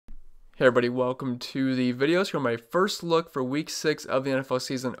Hey everybody, welcome to the video. It's my first look for week 6 of the NFL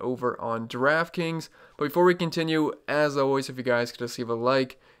season over on Draftkings. But before we continue, as always, if you guys could just leave a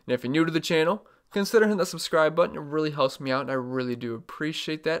like, and if you're new to the channel, consider hitting that subscribe button. It really helps me out, and I really do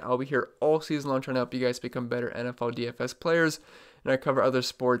appreciate that. I'll be here all season long trying to help you guys become better NFL DFS players, and I cover other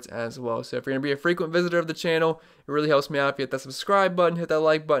sports as well. So if you're going to be a frequent visitor of the channel, it really helps me out if you hit that subscribe button, hit that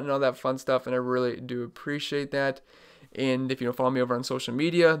like button, all that fun stuff, and I really do appreciate that. And if you don't follow me over on social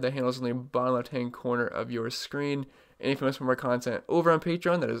media, the handle is in the bottom left-hand corner of your screen. And if you want some more content over on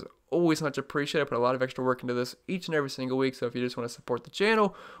Patreon, that is always much appreciated. I put a lot of extra work into this each and every single week. So if you just want to support the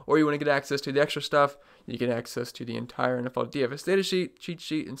channel or you want to get access to the extra stuff, you get access to the entire NFL DFS data sheet, cheat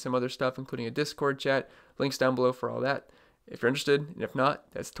sheet, and some other stuff, including a Discord chat. Links down below for all that if you're interested. And if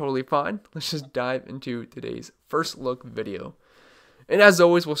not, that's totally fine. Let's just dive into today's first look video. And as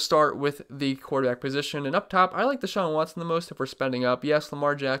always, we'll start with the quarterback position. And up top, I like Deshaun Watson the most if we're spending up. Yes,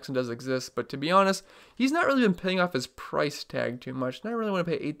 Lamar Jackson does exist, but to be honest, he's not really been paying off his price tag too much. And I really want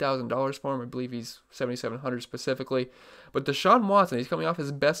to pay $8,000 for him. I believe he's $7,700 specifically. But Deshaun Watson, he's coming off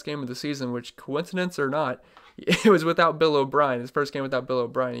his best game of the season, which, coincidence or not, it was without Bill O'Brien. His first game without Bill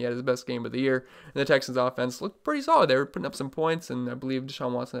O'Brien, he had his best game of the year. And the Texans offense looked pretty solid. They were putting up some points, and I believe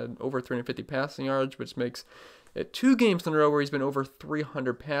Deshaun Watson had over 350 passing yards, which makes 2 games in a row where he's been over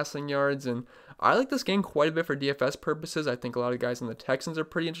 300 passing yards, and I like this game quite a bit for DFS purposes. I think a lot of guys on the Texans are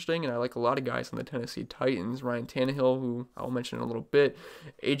pretty interesting, and I like a lot of guys on the Tennessee Titans. Ryan Tannehill, who I'll mention in a little bit,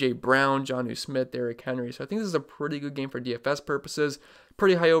 A.J. Brown, Jonnu Smith, Derrick Henry. So I think this is a pretty good game for DFS purposes.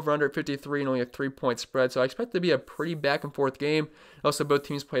 Pretty high over-under at 53 and only a 3-point spread, so I expect it to be a pretty back-and-forth game. Also, both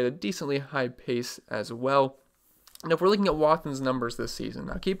teams play at a decently high pace as well. And if we're looking at Watson's numbers this season,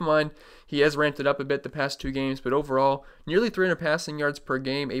 now keep in mind he has ramped it up a bit the past 2 games, but overall, nearly 300 passing yards per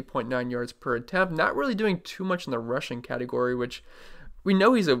game, 8.9 yards per attempt. Not really doing too much in the rushing category, which we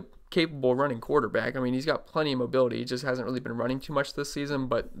know he's a capable running quarterback. I mean, he's got plenty of mobility. He just hasn't really been running too much this season,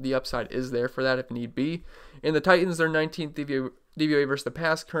 but the upside is there for that if need be. In the Titans, they're 19th DVOA versus the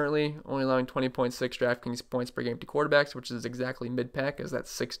pass currently, only allowing 20.6 DraftKings points per game to quarterbacks, which is exactly mid-pack, as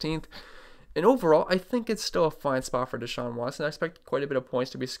that's 16th. And overall, I think it's still a fine spot for Deshaun Watson. I expect quite a bit of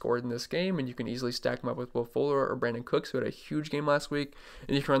points to be scored in this game, and you can easily stack them up with Will Fuller or Brandon Cooks, who had a huge game last week,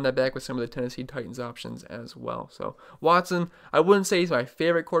 and you can run that back with some of the Tennessee Titans options as well. So Watson, I wouldn't say he's my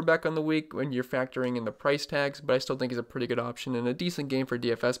favorite quarterback on the week when you're factoring in the price tags, but I still think he's a pretty good option and a decent game for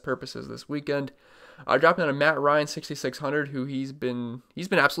DFS purposes this weekend. Dropping down to Matt Ryan, 6,600, who he's been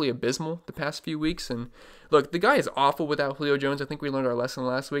absolutely abysmal the past few weeks. And look, the guy is awful without Julio Jones. I think we learned our lesson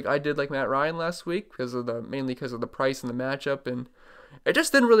last week. I did like Matt Ryan last week mainly because of the price and the matchup, and it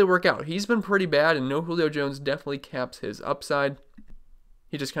just didn't really work out. He's been pretty bad, and no Julio Jones definitely caps his upside.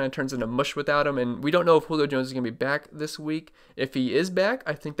 He just kind of turns into mush without him, and we don't know if Julio Jones is going to be back this week. If he is back,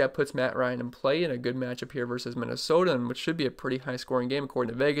 I think that puts Matt Ryan in play in a good matchup here versus Minnesota, and which should be a pretty high-scoring game.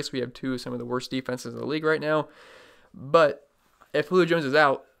 According to Vegas, we have some of the worst defenses in the league right now. But if Julio Jones is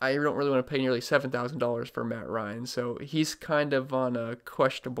out, I don't really want to pay nearly $7,000 for Matt Ryan. So he's kind of on a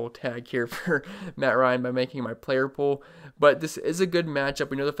questionable tag here for Matt Ryan by making my player pool. But this is a good matchup.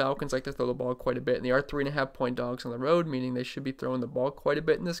 We know the Falcons like to throw the ball quite a bit, and they are 3.5-point dogs on the road, meaning they should be throwing the ball quite a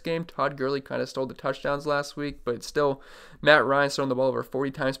bit in this game. Todd Gurley kind of stole the touchdowns last week, but still, Matt Ryan's throwing the ball over 40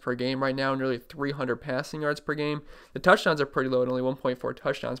 times per game right now, nearly 300 passing yards per game. The touchdowns are pretty low at only 1.4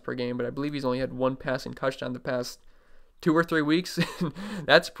 touchdowns per game, but I believe he's only had 1 passing touchdown the past 2 or 3 weeks.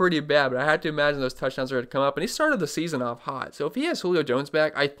 That's pretty bad, but I had to imagine those touchdowns are going to come up, and he started the season off hot. So if he has Julio Jones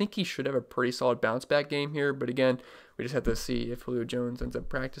back, I think he should have a pretty solid bounce back game here, but again, we just have to see if Julio Jones ends up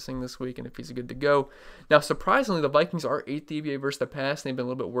practicing this week and if he's good to go. Now, surprisingly, the Vikings are 8th DVA versus the pass, and they've been a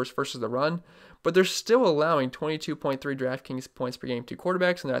little bit worse versus the run, but they're still allowing 22.3 DraftKings points per game to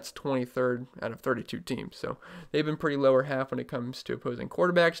quarterbacks, and that's 23rd out of 32 teams. So they've been pretty lower half when it comes to opposing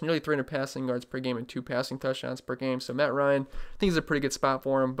quarterbacks, nearly 300 passing yards per game and 2 passing touchdowns per game. So Matt Ryan, I think is a pretty good spot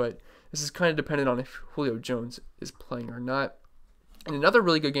for him, but this is kind of dependent on if Julio Jones is playing or not. And another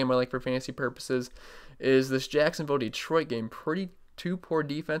really good game I like for fantasy purposes is this Jacksonville-Detroit game. Two poor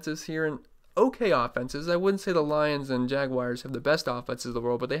defenses here and okay offenses. I wouldn't say the Lions and Jaguars have the best offenses in the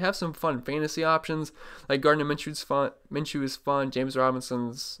world, but they have some fun fantasy options. Like Gardner Minshew is fun. James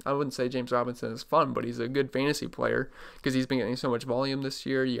Robinson's, I wouldn't say James Robinson is fun, but he's a good fantasy player because he's been getting so much volume this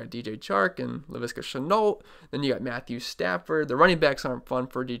year. You got DJ Chark and Laviska Shenault. Then you got Matthew Stafford. The running backs aren't fun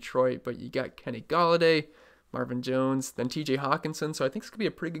for Detroit, but you got Kenny Golladay, Marvin Jones, then TJ Hawkinson. So I think this could be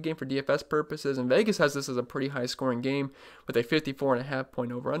a pretty good game for DFS purposes. And Vegas has this as a pretty high scoring game with a 54.5-point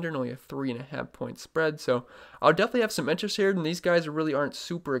over-under and only a 3.5-point spread. So I'll definitely have some interest here. And these guys really aren't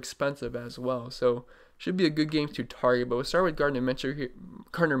super expensive as well. So should be a good game to target. But we'll start with Gardner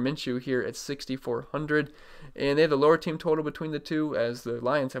Minshew here at 6,400, and they have the lower team total between the two, as the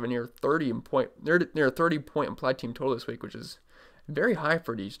Lions have a near 30 point implied team total this week, which is very high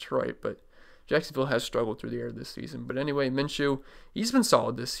for Detroit, but Jacksonville has struggled through the air this season. But anyway, Minshew, he's been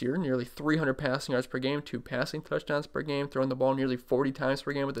solid this year. Nearly 300 passing yards per game, 2 passing touchdowns per game, throwing the ball nearly 40 times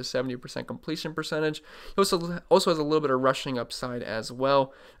per game with a 70% completion percentage. He also has a little bit of rushing upside as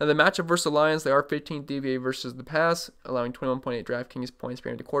well. Now, the matchup versus the Lions, they are 15th DVA versus the pass, allowing 21.8 DraftKings points per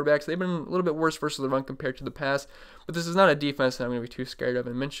game to quarterbacks. They've been a little bit worse versus the run compared to the pass, but this is not a defense that I'm going to be too scared of.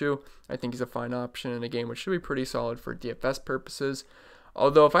 And Minshew, I think he's a fine option in a game which should be pretty solid for DFS purposes.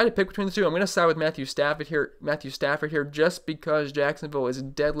 Although, if I had to pick between the two, I'm going to side with Matthew Stafford here just because Jacksonville is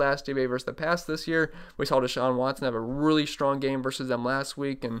dead last DVA versus the pass this year. We saw Deshaun Watson have a really strong game versus them last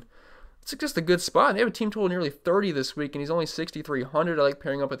week, and it's just a good spot. They have a team total nearly 30 this week, and he's only 6,300. I like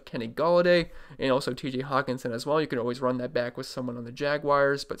pairing up with Kenny Golladay and also TJ Hawkinson as well. You can always run that back with someone on the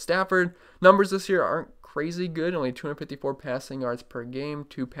Jaguars. But Stafford, numbers this year aren't crazy good. Only 254 passing yards per game,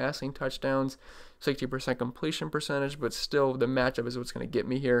 2 passing touchdowns, 60% completion percentage, but still the matchup is what's going to get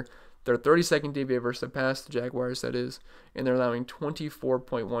me here. They're 32nd DVA versus the pass, the Jaguars that is, and they're allowing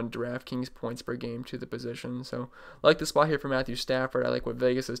 24.1 DraftKings points per game to the position. So I like the spot here for Matthew Stafford. I like what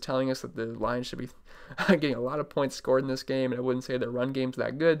Vegas is telling us, that the Lions should be getting a lot of points scored in this game, and I wouldn't say their run game's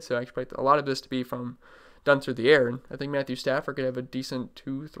that good, so I expect a lot of this to be done through the air. And I think Matthew Stafford could have a decent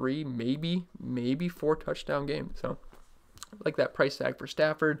 2, 3, maybe 4 touchdown game. So I like that price tag for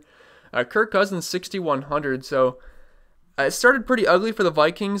Stafford. Kirk Cousins, 6,100. So it started pretty ugly for the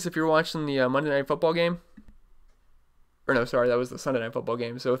Vikings if you're watching the Monday Night Football game. Or no, sorry, that was the Sunday Night Football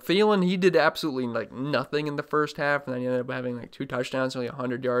game. So Thielen, he did absolutely nothing in the first half, and then he ended up having 2 touchdowns, nearly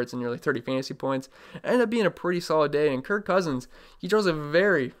 100 yards, and nearly 30 fantasy points. It ended up being a pretty solid day. And Kirk Cousins, he draws a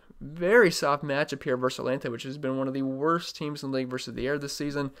very, very soft matchup here versus Atlanta, which has been one of the worst teams in the league versus the air this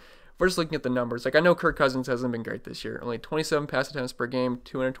season. We're just looking at the numbers. I know Kirk Cousins hasn't been great this year. Only 27 pass attempts per game,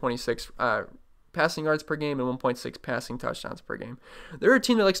 226 passing yards per game, and 1.6 passing touchdowns per game. They're a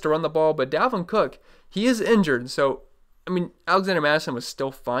team that likes to run the ball, but Dalvin Cook, he is injured. So, Alexander Madison was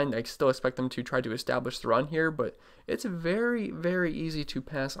still fine. I still expect them to try to establish the run here, but it's very, very easy to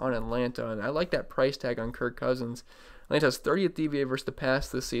pass on Atlanta, and I like that price tag on Kirk Cousins. Atlanta's 30th DVA versus the pass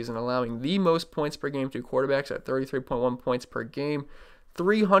this season, allowing the most points per game to quarterbacks at 33.1 points per game.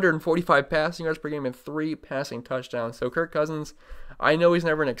 345 passing yards per game and 3 passing touchdowns. So Kirk Cousins, I know he's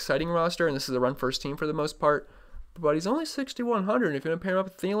never an exciting roster, and this is a run-first team for the most part, but he's only 6,100. And if you're going to pair him up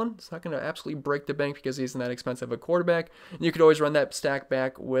with Thielen, it's not going to absolutely break the bank because he's not that expensive a quarterback. And you could always run that stack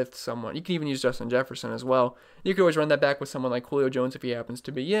back with someone. You can even use Justin Jefferson as well. You could always run that back with someone like Julio Jones if he happens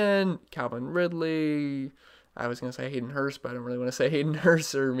to be in, Calvin Ridley. I was going to say Hayden Hurst, but I don't really want to say Hayden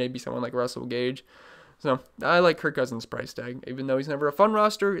Hurst, or maybe someone like Russell Gage. So I like Kirk Cousins' price tag. Even though he's never a fun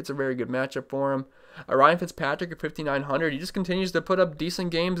roster, it's a very good matchup for him. Ryan Fitzpatrick at 5,900. He just continues to put up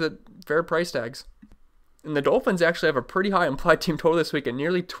decent games at fair price tags. And the Dolphins actually have a pretty high implied team total this week at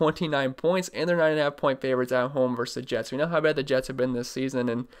nearly 29 points, and they're 9.5 point favorites at home versus the Jets. We know how bad the Jets have been this season.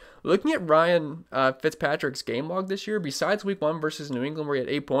 And looking at Ryan Fitzpatrick's game log this year, besides week 1 versus New England where he had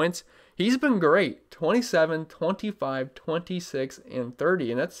 8 points, he's been great. 27, 25, 26, and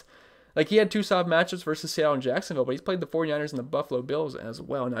 30. And that's he had 2 soft matchups versus Seattle and Jacksonville, but he's played the 49ers and the Buffalo Bills as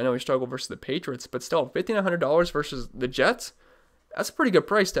well. And I know he struggled versus the Patriots, but still, $5,900 versus the Jets, that's a pretty good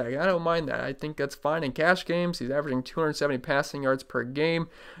price tag. I don't mind that. I think that's fine in cash games. He's averaging 270 passing yards per game.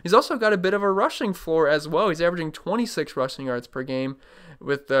 He's also got a bit of a rushing floor as well. He's averaging 26 rushing yards per game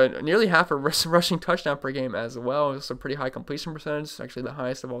with nearly half a rushing touchdown per game as well. It's a pretty high completion percentage, actually the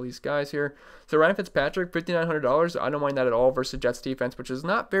highest of all these guys here. So Ryan Fitzpatrick, $5,900. I don't mind that at all versus Jets defense, which is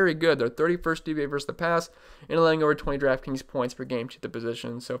not very good. They're 31st DVA versus the pass and allowing over 20 DraftKings points per game to the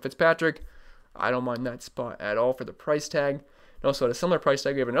position. So Fitzpatrick, I don't mind that spot at all for the price tag. And also at a similar price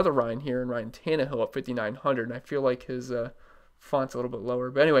tag, we have another Ryan here, and Ryan Tannehill at 5,900. And I feel like his font's a little bit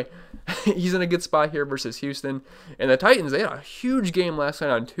lower. But anyway, he's in a good spot here versus Houston. And the Titans, they had a huge game last night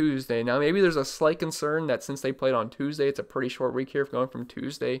on Tuesday. Now, maybe there's a slight concern that since they played on Tuesday, it's a pretty short week here going from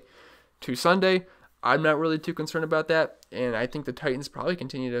Tuesday to Sunday. I'm not really too concerned about that. And I think the Titans probably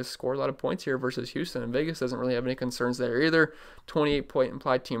continue to score a lot of points here versus Houston. And Vegas doesn't really have any concerns there either. 28-point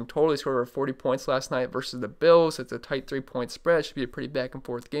implied team total. He scored over 40 points last night versus the Bills. It's a tight 3-point spread. It should be a pretty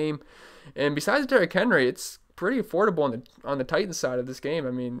back-and-forth game. And besides Derrick Henry, it's pretty affordable on the Titans side of this game.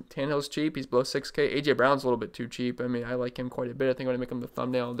 Tannehill's cheap. He's below 6K. A.J. Brown's a little bit too cheap. I like him quite a bit. I think I'm going to make him the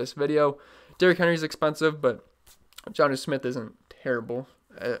thumbnail of this video. Derrick Henry's expensive, but Jonnu Smith isn't terrible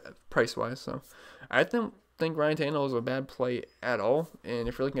price-wise. So I don't think Ryan Tannehill is a bad play at all. And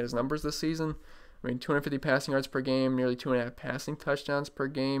if you're looking at his numbers this season, I mean, 250 passing yards per game, nearly 2.5 passing touchdowns per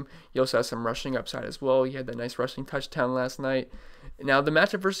game. He also has some rushing upside as well. He had that nice rushing touchdown last night. Now, the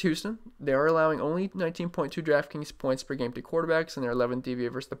matchup versus Houston, they are allowing only 19.2 DraftKings points per game to quarterbacks, and they're 11th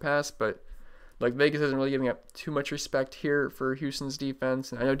DVA versus the pass, but like Vegas isn't really giving up too much respect here for Houston's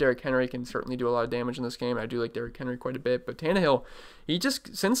defense. And I know Derrick Henry can certainly do a lot of damage in this game. I do like Derrick Henry quite a bit. But Tannehill, he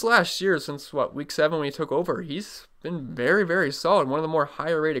just, since last year, since week 7 when he took over, he's been very, very solid. One of the more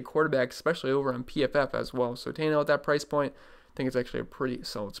higher rated quarterbacks, especially over on PFF as well. So Tannehill at that price point, I think it's actually a pretty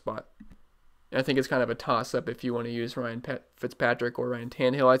solid spot. And I think it's kind of a toss-up if you want to use Ryan Fitzpatrick or Ryan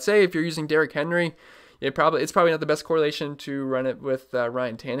Tannehill. I'd say if you're using Derrick Henry, it's probably not the best correlation to run it with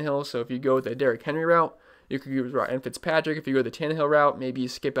Ryan Tannehill. So if you go with the Derrick Henry route, you could use Ryan Fitzpatrick. If you go the Tannehill route, maybe you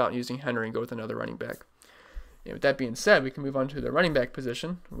skip out using Henry and go with another running back. And with that being said, we can move on to the running back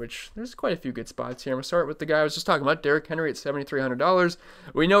position, which there's quite a few good spots here. I'm going to start with the guy I was just talking about, Derrick Henry at $7,300.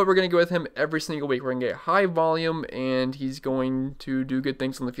 We know we're going to go with him every single week. We're going to get high volume, and he's going to do good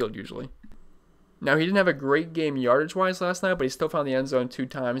things on the field usually. Now, he didn't have a great game yardage-wise last night, but he still found the end zone 2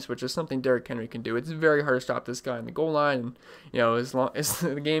 times, which is something Derrick Henry can do. It's very hard to stop this guy on the goal line, and as long as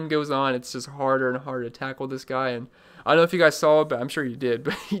the game goes on, it's just harder and harder to tackle this guy. And I don't know if you guys saw it, but I'm sure you did.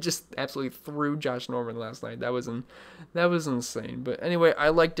 But he just absolutely threw Josh Norman last night. That was insane. But anyway, I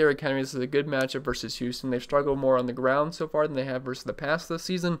like Derrick Henry. This is a good matchup versus Houston. They've struggled more on the ground so far than they have versus the pass this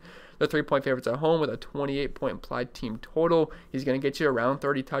season. They're 3-point favorites at home with a 28-point implied team total. He's going to get you around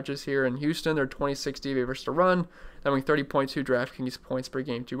 30 touches here in Houston. They're 26 DVA versus the run, having 30.2 DraftKings points per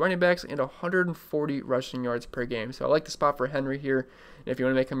game to running backs and 140 rushing yards per game. So I like the spot for Henry here. And if you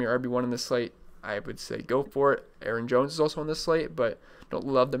want to make him your RB1 in this slate, I would say go for it. Aaron Jones is also on this slate, but don't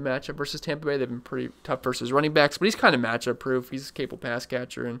love the matchup versus Tampa Bay. They've been pretty tough versus running backs, but he's kind of matchup proof. He's a capable pass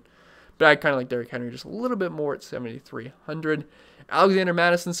catcher, but I kind of like Derrick Henry just a little bit more at 7,300. Alexander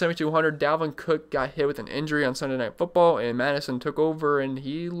Mattison, 7,200. Dalvin Cook got hit with an injury on Sunday Night Football, and Mattison took over, and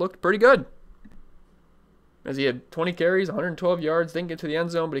he looked pretty good. As he had 20 carries, 112 yards, didn't get to the end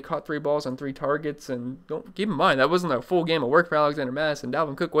zone, but he caught 3 balls on 3 targets. And don't keep in mind, that wasn't a full game of work for Alexander Mattison.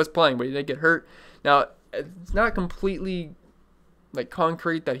 Dalvin Cook was playing, but he did get hurt. Now, it's not completely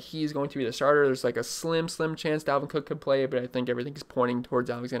concrete that he's going to be the starter. There's a slim chance Dalvin Cook could play, but I think everything is pointing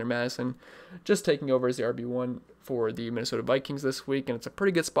towards Alexander Mattison just taking over as the RB1 for the Minnesota Vikings this week, and it's a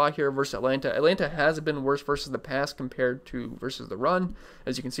pretty good spot here versus Atlanta. Atlanta has been worse versus the pass compared to versus the run.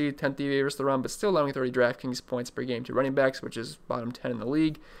 As you can see, 10th DVA versus the run, but still allowing 30 DraftKings points per game to running backs, which is bottom 10 in the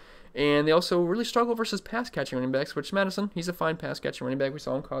league. And they also really struggle versus pass-catching running backs, which Madison, he's a fine pass-catching running back. We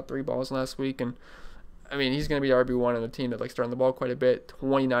saw him caught 3 balls last week, and I mean, he's going to be RB1 on the team that likes throwing the ball quite a bit.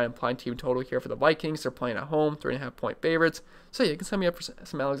 29 implied team total here for the Vikings. They're playing at home, 3.5-point favorites. So yeah, you can send me up for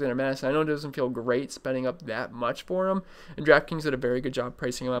some Alexander Mattison. I know it doesn't feel great spending up that much for him, and DraftKings did a very good job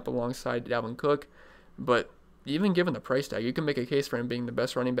pricing him up alongside Dalvin Cook. But even given the price tag, you can make a case for him being the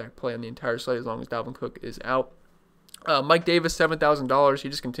best running back play on the entire slate as long as Dalvin Cook is out. Mike Davis, $7,000. He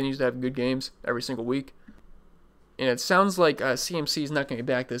just continues to have good games every single week. And it sounds like CMC is not going to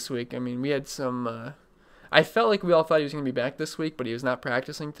be back this week. I mean, we had some... I felt like we all thought he was going to be back this week, but he was not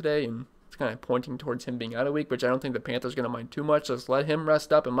practicing today, and it's kind of pointing towards him being out a week, which I don't think the Panthers are going to mind too much. Just let him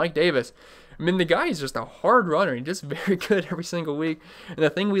rest up. And Mike Davis, I mean, the guy is just a hard runner. He's just very good every single week. And the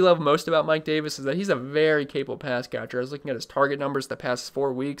thing we love most about Mike Davis is that he's a very capable pass catcher. I was looking at his target numbers the past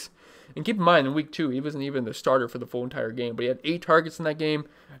 4 weeks. And keep in mind, in week 2, he wasn't even the starter for the full entire game, but he had 8 targets in that game,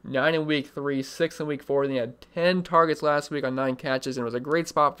 9 in week 3, 6 in week 4, and he had 10 targets last week on 9 catches, and it was a great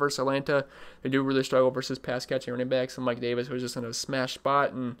spot versus Atlanta. They do really struggle versus pass-catching running backs, and Mike Davis was just in a smash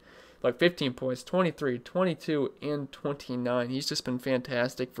spot, and 15 points, 23, 22, and 29. He's just been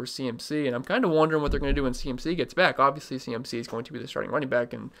fantastic for CMC, and I'm kind of wondering what they're going to do when CMC gets back. Obviously, CMC is going to be the starting running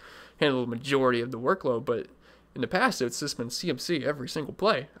back and handle the majority of the workload, but in the past, it's just been CMC every single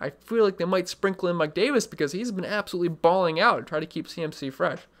play. I feel like they might sprinkle in Mike Davis because he's been absolutely balling out and try to keep CMC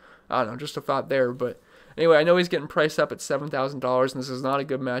fresh. I don't know, just a thought there. But anyway, I know he's getting priced up at $7,000, and this is not a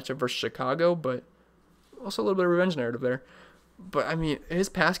good matchup versus Chicago, but also a little bit of revenge narrative there. But, I mean, his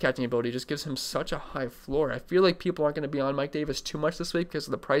pass-catching ability just gives him such a high floor. I feel like people aren't going to be on Mike Davis too much this week because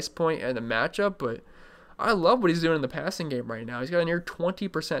of the price point and the matchup, but I love what he's doing in the passing game right now. He's got a near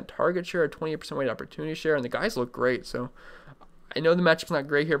 20% target share, a 28% weighted opportunity share, and the guys look great. So I know the matchup's not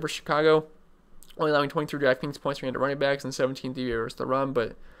great here for Chicago, only allowing 23 DraftKings points for running backs and 17 DVA versus the run,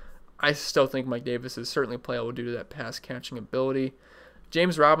 but I still think Mike Davis is certainly playable due to that pass-catching ability.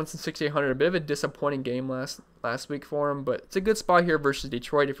 James Robinson, 6,800, a bit of a disappointing game last week for him, but it's a good spot here versus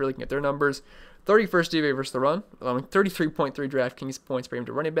Detroit if you're looking at their numbers. 31st DVA versus the run, allowing 33.3 DraftKings points per game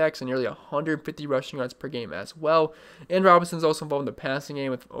to running backs and nearly 150 rushing yards per game as well. And Robinson's also involved in the passing game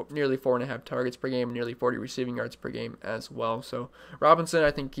with nearly 4.5 targets per game and nearly 40 receiving yards per game as well. So Robinson,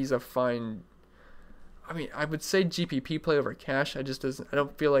 I think he's a fine, I would say GPP play over cash. I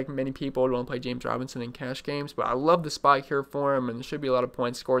don't feel like many people would want to play James Robinson in cash games, but I love the spot here for him, and there should be a lot of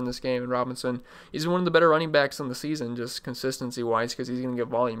points scored in this game. And Robinson, he's one of the better running backs on the season, just consistency-wise, because he's going to get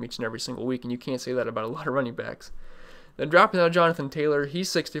volume each and every single week, and you can't say that about a lot of running backs. Then dropping out Jonathan Taylor, he's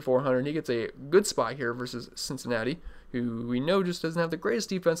 6,400. He gets a good spot here versus Cincinnati, who we know just doesn't have the greatest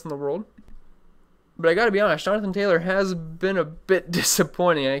defense in the world. But I got to be honest, Jonathan Taylor has been a bit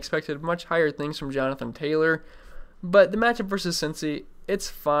disappointing. I expected much higher things from Jonathan Taylor. But the matchup versus Cincy, it's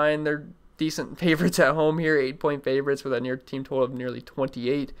fine. They're decent favorites at home here, 8-point favorites with a near team total of nearly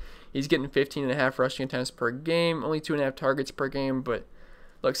 28. He's getting 15.5 rushing attempts per game, only 2.5 targets per game. But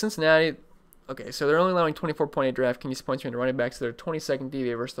look, Cincinnati, okay, so they're only allowing 24.8 DraftKings points to running backs. So they're 22nd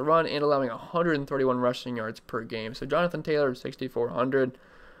DVA versus the run and allowing 131 rushing yards per game. So Jonathan Taylor, 6,400.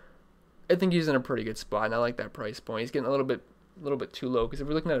 I think he's in a pretty good spot, and I like that price point. He's getting a little bit too low, because if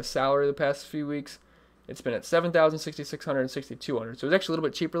we're looking at a salary the past few weeks, it's been at 7,000, 6,600, and 6,200. So it was actually a little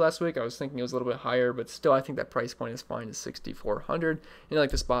bit cheaper last week. I was thinking it was a little bit higher, but still I think that price point is fine, is 6,400. And I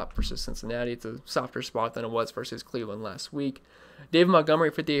like the spot versus Cincinnati. It's a softer spot than it was versus Cleveland last week. David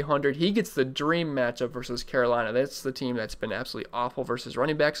Montgomery, 5,800. He gets the dream matchup versus Carolina. That's the team that's been absolutely awful versus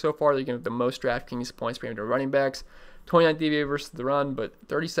running backs so far. They're going to have the most DraftKings points per game to running backs. 29 DVA versus the run, but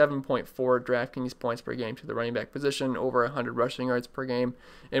 37.4 DraftKings points per game to the running back position, over 100 rushing yards per game,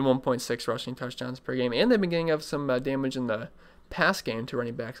 and 1.6 rushing touchdowns per game. And they've been getting up some damage in the pass game to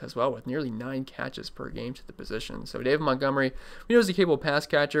running backs as well, with nearly 9 catches per game to the position. So David Montgomery, we know he's a capable pass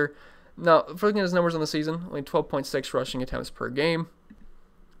catcher. Now, if we're looking at his numbers on the season, only 12.6 rushing attempts per game.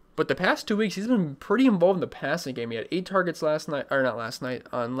 But the past 2 weeks, he's been pretty involved in the passing game. He had 8 targets last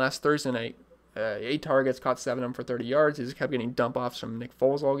Thursday night. 8 targets, caught 7 of them for 30 yards. He just kept getting dump-offs from Nick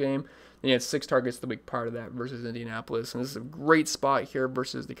Foles all game. Then he had 6 targets the week part of that versus Indianapolis. And this is a great spot here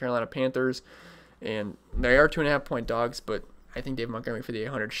versus the Carolina Panthers. And they are 2.5-point dogs, but I think David Montgomery for the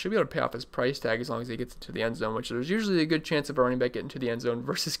 800 should be able to pay off his price tag as long as he gets into the end zone, which there's usually a good chance of a running back getting to the end zone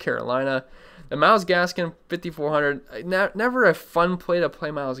versus Carolina. The Myles Gaskin, 5,400. Never a fun play to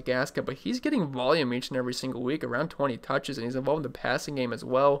play Myles Gaskin, but he's getting volume each and every single week, around 20 touches, and he's involved in the passing game as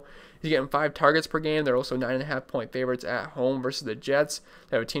well. He's getting 5 targets per game. They're also 9.5-point favorites at home versus the Jets.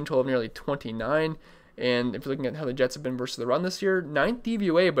 They have a team total of nearly 29. And if you're looking at how the Jets have been versus the run this year, 9th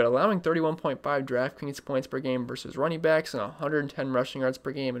DVOA, but allowing 31.5 DraftKings points per game versus running backs and 110 rushing yards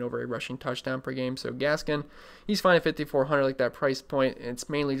per game and over a rushing touchdown per game. So Gaskin, he's fine at 5,400, like that price point. And it's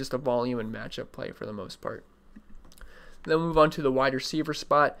mainly just a volume and matchup play for the most part. Then we'll move on to the wide receiver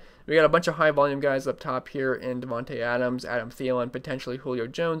spot. We got a bunch of high volume guys up top here in Devontae Adams, Adam Thielen, potentially Julio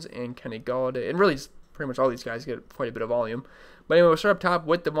Jones, and Kenny Golladay. And really, pretty much all these guys get quite a bit of volume. But anyway, we'll start up top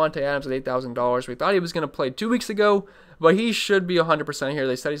with Devontae Adams at $8,000. We thought he was going to play 2 weeks ago, but he should be 100% here.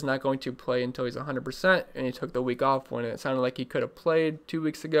 They said he's not going to play until he's 100%, and he took the week off when it sounded like he could have played 2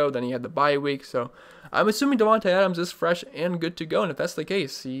 weeks ago. Then he had the bye week. So I'm assuming Devontae Adams is fresh and good to go. And if that's the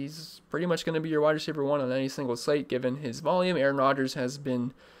case, he's pretty much going to be your wide receiver 1 on any single slate given his volume. Aaron Rodgers has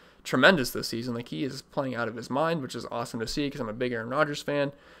been tremendous this season. Like, he is playing out of his mind, which is awesome to see because I'm a big Aaron Rodgers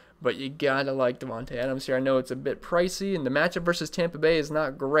fan. But you gotta like Devontae Adams here. I know it's a bit pricey, and the matchup versus Tampa Bay is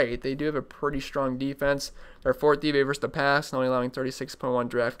not great. They do have a pretty strong defense. They're 4th DVA versus the pass, only allowing 36.1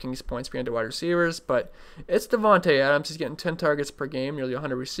 DraftKings points per game to wide receivers. But it's Devontae Adams. He's getting 10 targets per game, nearly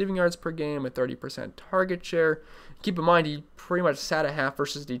 100 receiving yards per game, a 30% target share. Keep in mind, he pretty much sat a half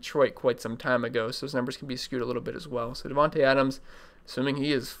versus Detroit quite some time ago, so his numbers can be skewed a little bit as well. So Devontae Adams, assuming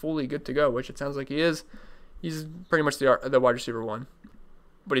he is fully good to go, which it sounds like he is, he's pretty much the wide receiver 1.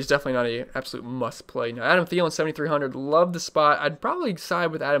 But he's definitely not an absolute must-play. Now, Adam Thielen, 7,300. Love the spot. I'd probably side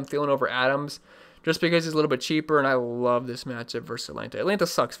with Adam Thielen over Adams just because he's a little bit cheaper, and I love this matchup versus Atlanta. Atlanta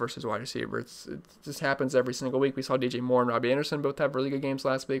sucks versus wide receiver. It just happens every single week. We saw DJ Moore and Robbie Anderson both have really good games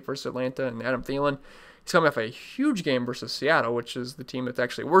last week versus Atlanta, and Adam Thielen, he's coming off a huge game versus Seattle, which is the team that's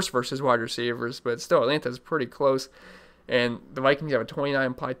actually worse versus wide receivers, but still, Atlanta's pretty close. And the Vikings have a 29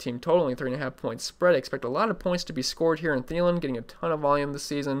 implied team total, only 3.5-point spread. I expect a lot of points to be scored here in Thielen, getting a ton of volume this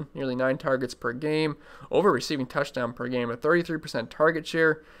season, nearly 9 targets per game, over receiving touchdown per game, a 33% target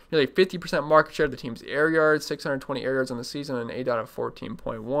share, nearly 50% market share of the team's air yards, 620 air yards on the season, and 8 out of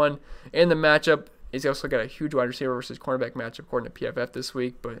 14.1. And the matchup, he's also got a huge wide receiver versus cornerback matchup according to PFF this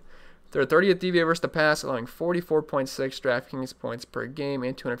week, but They're 30th DVA versus the pass, allowing 44.6 DraftKings points per game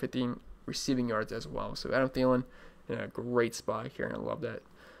and 215 receiving yards as well. So Adam Thielen in a great spot here, and I love that.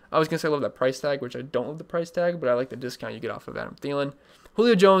 I was going to say I love that price tag, which I don't love the price tag, but I like the discount you get off of Adam Thielen.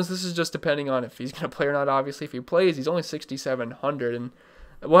 Julio Jones, this is just depending on if he's going to play or not, obviously. If he plays, he's only 6,700, and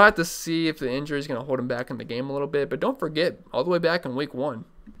we'll have to see if the injury is going to hold him back in the game a little bit. But don't forget, all the way back in week 1,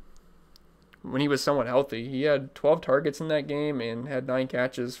 when he was somewhat healthy, he had 12 targets in that game and had 9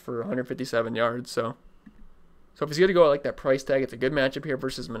 catches for 157 yards. So if he's going to go like that price tag, it's a good matchup here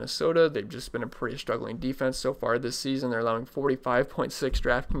versus Minnesota. They've just been a pretty struggling defense so far this season. They're allowing 45.6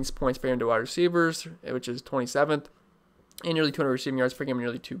 DraftKings points per game to wide receivers, which is 27th. And nearly 200 receiving yards per game, and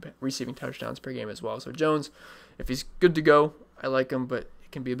nearly 2 receiving touchdowns per game as well. So Jones, if he's good to go, I like him, but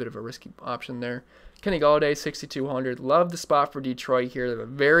it can be a bit of a risky option there. Kenny Golladay, 6,200. Love the spot for Detroit here. They have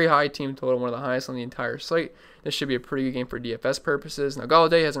a very high team total, one of the highest on the entire slate. This should be a pretty good game for DFS purposes. Now,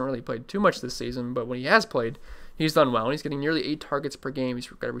 Golladay hasn't really played too much this season, but when he has played, he's done well. And he's getting nearly 8 targets per game. He's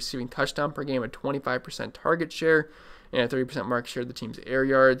got a receiving touchdown per game, a 25% target share, and a 30% market share of the team's air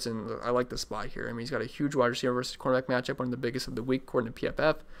yards, and I like the spot here. I mean, he's got a huge wide receiver versus cornerback matchup, one of the biggest of the week according to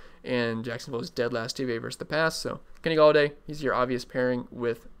PFF, and Jacksonville is dead last DVA versus the pass. So Kenny Golladay, he's your obvious pairing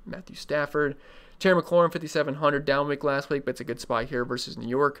with Matthew Stafford. Terry McLaurin, 5,700, down week last week, but it's a good spot here versus New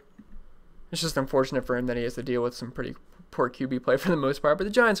York. It's just unfortunate for him that he has to deal with some pretty poor QB play for the most part, but the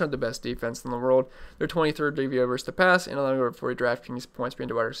Giants aren't the best defense in the world. They're 23rd DVA versus the pass, and allowing over 40 DraftKings points per game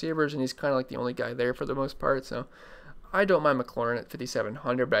to wide receivers, and he's kind of like the only guy there for the most part. So I don't mind McLaurin at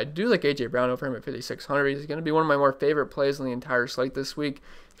 5,700, but I do like A.J. Brown over him at 5,600. He's going to be one of my more favorite plays on the entire slate this week.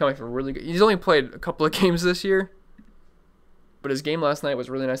 Coming from really good. He's only played a couple of games this year, but his game last night was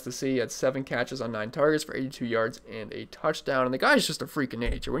really nice to see. He had 7 catches on 9 targets for 82 yards and a touchdown. And the guy's just a freak of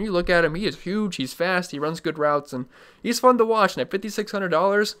nature. When you look at him, he is huge, he's fast, he runs good routes, and he's fun to watch. And at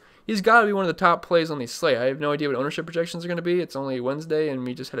 $5,600, he's got to be one of the top plays on the slate. I have no idea what ownership projections are going to be. It's only Wednesday, and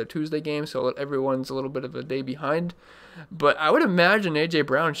we just had a Tuesday game, so everyone's a little bit of a day behind. But I would imagine A.J.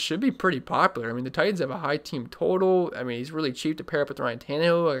 Brown should be pretty popular. I mean, the Titans have a high team total. I mean, he's really cheap to pair up with Ryan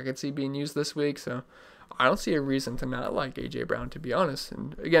Tannehill. I could see being used this week, so I don't see a reason to not like A.J. Brown, to be honest.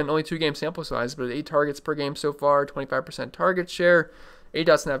 And again, only 2-game sample size, but 8 targets per game so far, 25% target share.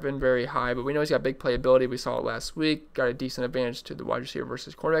 ADOT's not been very high, but we know he's got big playability. We saw it last week. Got a decent advantage to the wide receiver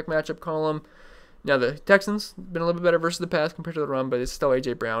versus quarterback matchup column. Now, the Texans been a little bit better versus the pass compared to the run, but it's still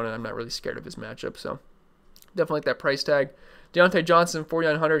A.J. Brown, and I'm not really scared of his matchup. So definitely like that price tag. Deontay Johnson,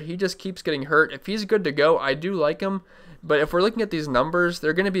 4,900. He just keeps getting hurt. If he's good to go, I do like him. But if we're looking at these numbers,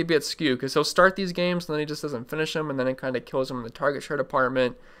 they're going to be a bit skewed because he'll start these games and then he just doesn't finish them, and then it kind of kills him in the target share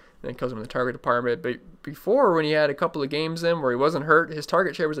department, and then kills him in the target department. But before, when he had a couple of games in where he wasn't hurt, his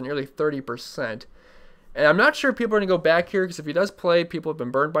target share was at nearly 30%. And I'm not sure people are going to go back here because if he does play, people have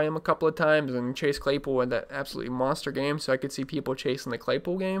been burned by him a couple of times, and Chase Claypool had that absolutely monster game, so I could see people chasing the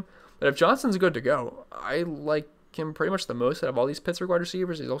Claypool game. But if Johnson's good to go, I like him pretty much the most out of all these Pittsburgh wide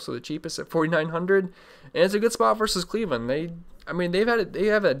receivers. He's also the cheapest at 4,900, and it's a good spot versus Cleveland. They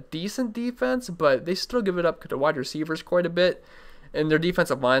have a decent defense, but they still give it up to wide receivers quite a bit, and their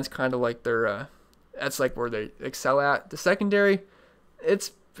defensive line's kind of like their that's like where they excel at. The secondary,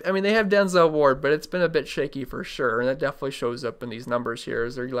 they have Denzel Ward, but it's been a bit shaky for sure, and that definitely shows up in these numbers here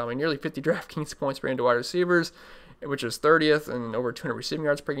as they're allowing nearly 50 DraftKings points per game to wide receivers, which is 30th, and over 200 receiving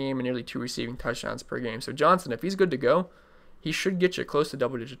yards per game and nearly 2 receiving touchdowns per game. So Johnson, if he's good to go, he should get you close to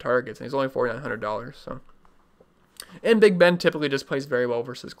double-digit targets, and he's only $4,900. So, and Big Ben typically just plays very well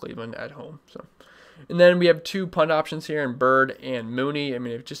versus Cleveland at home. So, and then we have 2 punt options here in Bird and Mooney. I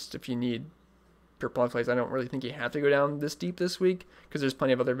mean, if you need pure punt plays, I don't really think you have to go down this deep this week because there's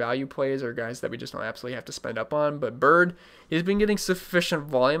plenty of other value plays or guys that we just don't absolutely have to spend up on. But Bird, he's been getting sufficient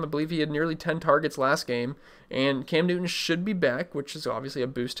volume. I believe he had nearly 10 targets last game, and Cam Newton should be back, which is obviously a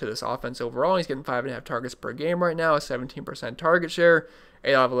boost to this offense overall. He's getting 5.5 targets per game right now, a 17% target share,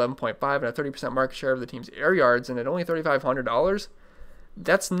 8 out of 11.5, and a 30% market share of the team's air yards, and at only $3,500,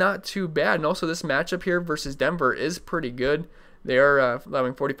 that's not too bad. And also this matchup here versus Denver is pretty good. They are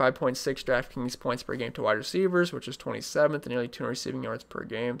allowing 45.6 DraftKings points per game to wide receivers, which is 27th, and nearly 200 receiving yards per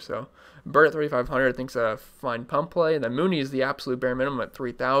game. So Bird at 3,500 I think is a fine pump play. And then Mooney is the absolute bare minimum at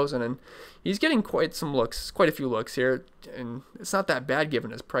 3,000, and he's getting quite a few looks here, and it's not that bad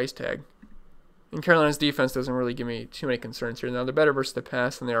given his price tag. And Carolina's defense doesn't really give me too many concerns here. Now they're better versus the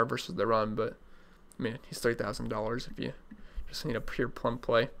pass than they are versus the run, but I mean, he's $3,000 if you just need a pure plump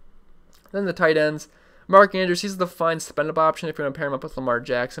play. Then the tight ends. Mark Andrews, he's the fine spendable option if you want to pair him up with Lamar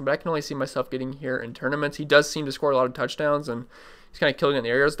Jackson, but I can only see myself getting here in tournaments. He does seem to score a lot of touchdowns, and he's kind of killing it in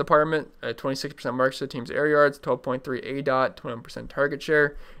the air yards department. 26% marks to the team's air yards, 12.3 ADOT, 21% target share.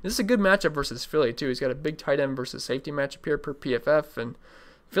 And this is a good matchup versus Philly, too. He's got a big tight end versus safety matchup here per PFF, and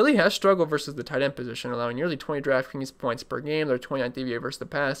Philly has struggled versus the tight end position, allowing nearly 20 DraftKings points per game. They're 29th DVA versus the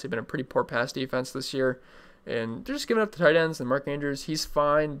pass. They've been a pretty poor pass defense this year, and they're just giving up the tight ends. And Mark Andrews, he's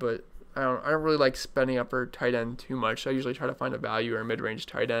fine, but I don't really like spending up for tight end too much. I usually try to find a value or a mid-range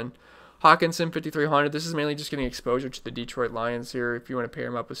tight end. Hawkinson, 5,300. This is mainly just getting exposure to the Detroit Lions here. If you want to pair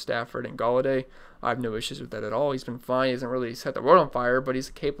him up with Stafford and Golladay, I have no issues with that at all. He's been fine. He hasn't really set the world on fire, but he's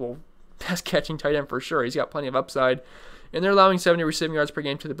a capable pass-catching tight end for sure. He's got plenty of upside. And they're allowing 70 receiving yards per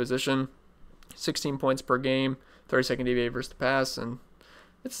game to the position, 16 points per game, 32nd DVA versus the pass, and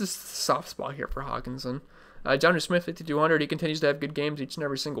it's just a soft spot here for Hawkinson. Jonnu Smith, 5,200. He continues to have good games each and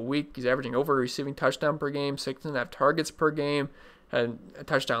every single week. He's averaging over a receiving touchdown per game, 6.5 targets per game. Had a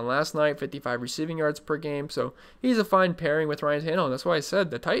touchdown last night, 55 receiving yards per game. So he's a fine pairing with Ryan Tannehill. And that's why I said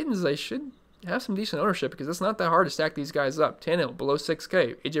the Titans, they should have some decent ownership because it's not that hard to stack these guys up. Tannehill, below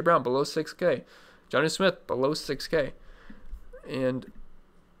 6K. A.J. Brown, below 6K. Jonnu Smith, below 6K. And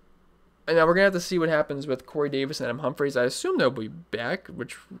now we're going to have to see what happens with Corey Davis and Adam Humphries. I assume they'll be back,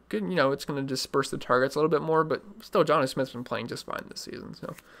 which, could, it's going to disperse the targets a little bit more, but still, Jonnu Smith's been playing just fine this season. So,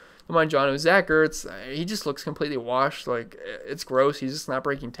 don't mind Jonnu. Zach Ertz, he just looks completely washed. Like, it's gross. He's just not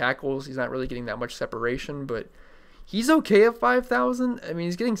breaking tackles. He's not really getting that much separation, but he's okay at 5,000. I mean,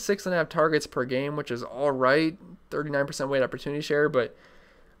 he's getting 6.5 targets per game, which is all right. 39% weight opportunity share, but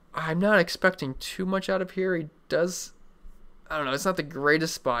I'm not expecting too much out of here. He does... I don't know, it's not the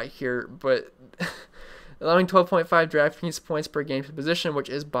greatest spot here, but allowing 12.5 DraftKings points per game to position, which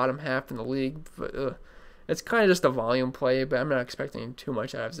is bottom half in the league, but it's kind of just a volume play, but I'm not expecting too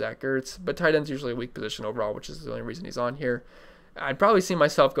much out of Zach Ertz. But tight end's usually a weak position overall, which is the only reason he's on here. I'd probably see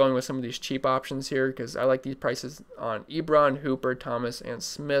myself going with some of these cheap options here because I like these prices on Ebron, Hooper, Thomas, and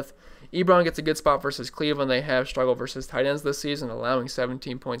Smith. Ebron gets a good spot versus Cleveland. They have struggled versus tight ends this season, allowing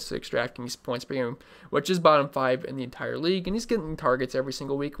 17.6 DraftKings points per game, which is bottom 5 in the entire league. And he's getting targets every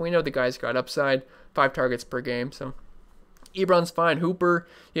single week. We know the guy's got upside, 5 targets per game. So Ebron's fine. Hooper,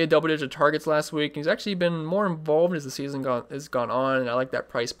 he had double-digit targets last week. He's actually been more involved as the season has gone on, and I like that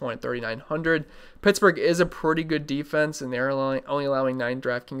price point at 3,900. Pittsburgh is a pretty good defense, and they're only allowing 9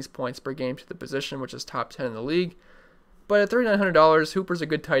 DraftKings points per game to the position, which is top 10 in the league. But at $3,900, Hooper's a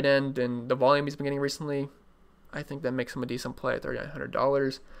good tight end, and the volume he's been getting recently, I think that makes him a decent play at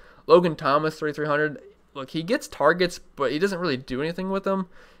 $3,900. Logan Thomas, 3,300. Look, he gets targets, but he doesn't really do anything with them.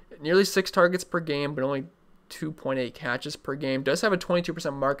 Nearly 6 targets per game, but only 2.8 catches per game. Does have a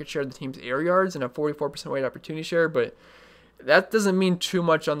 22% market share of the team's air yards and a 44% weight opportunity share, but that doesn't mean too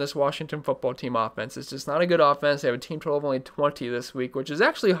much on this Washington football team offense. It's just not a good offense. They have a team total of only 20 this week, which is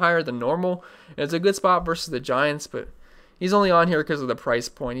actually higher than normal. And it's a good spot versus the Giants, but he's only on here because of the price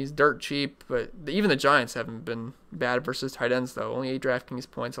point. He's dirt cheap, but even the Giants haven't been bad versus tight ends, though. Only 8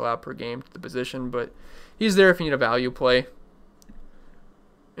 DraftKings points allowed per game to the position, but he's there if you need a value play.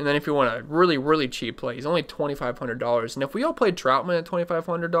 And then if you want a really, really cheap play, he's only $2,500. And if we all played Troutman at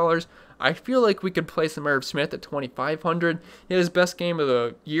 $2,500, I feel like we could play some Irv Smith at $2,500. He had his best game of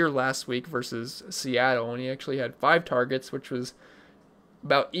the year last week versus Seattle, and he actually had 5 targets, which was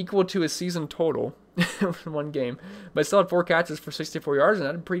about equal to his season total in one game. But still had 4 catches for 64 yards and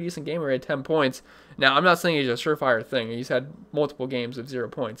had a pretty decent game where he had 10 points. Now, I'm not saying he's a surefire thing. He's had multiple games of 0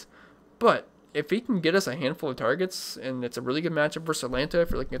 points. But if he can get us a handful of targets, and it's a really good matchup versus Atlanta,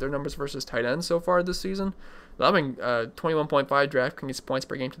 if you're looking at their numbers versus tight ends so far this season, allowing 21.5 DraftKings points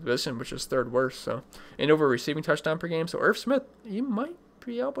per game to the position, which is 3rd worst. So, and over a receiving touchdown per game. So Irv Smith, he might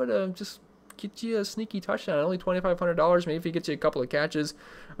be able to just get you a sneaky touchdown. Only $2,500. Maybe if he gets you a couple of catches,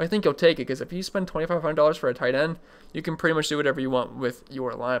 I think you'll take it. Because if you spend $2,500 for a tight end, you can pretty much do whatever you want with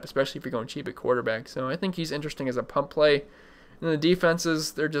your lineup, especially if you're going cheap at quarterback. So I think he's interesting as a pump play. And the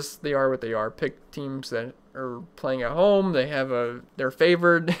defenses, they are what they are. Pick teams that are playing at home. They're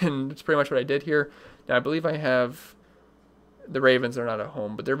favored, and it's pretty much what I did here. Now I believe I have the Ravens. They're not at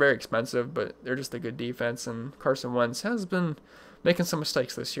home, but they're very expensive. But they're just a good defense, and Carson Wentz has been making some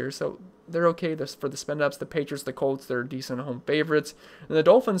mistakes this year, so they're okay for the spend ups. The Patriots, the Colts, they're decent home favorites, and the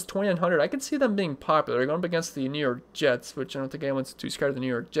Dolphins, 2,900. I could see them being popular. They're going up against the New York Jets, which I don't think anyone's too scared of the New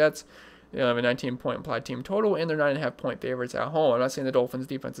York Jets. They have a 19-point implied team total, and they're 9.5-point favorites at home. I'm not saying the Dolphins'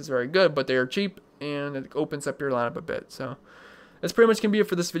 defense is very good, but they are cheap, and it opens up your lineup a bit. So that's pretty much going to be it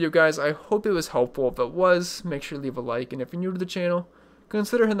for this video, guys. I hope it was helpful. If it was, make sure to leave a like, and if you're new to the channel,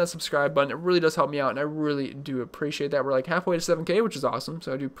 consider hitting that subscribe button. It really does help me out, and I really do appreciate that. We're like halfway to 7K, which is awesome,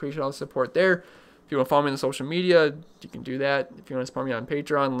 so I do appreciate all the support there. If If you want to follow me on social media, you can do that. If you want to support me on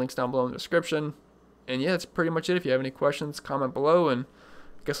Patreon, links down below in the description. And yeah, that's pretty much it. If you have any questions, comment below, and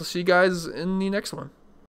I guess I'll see you guys in the next one.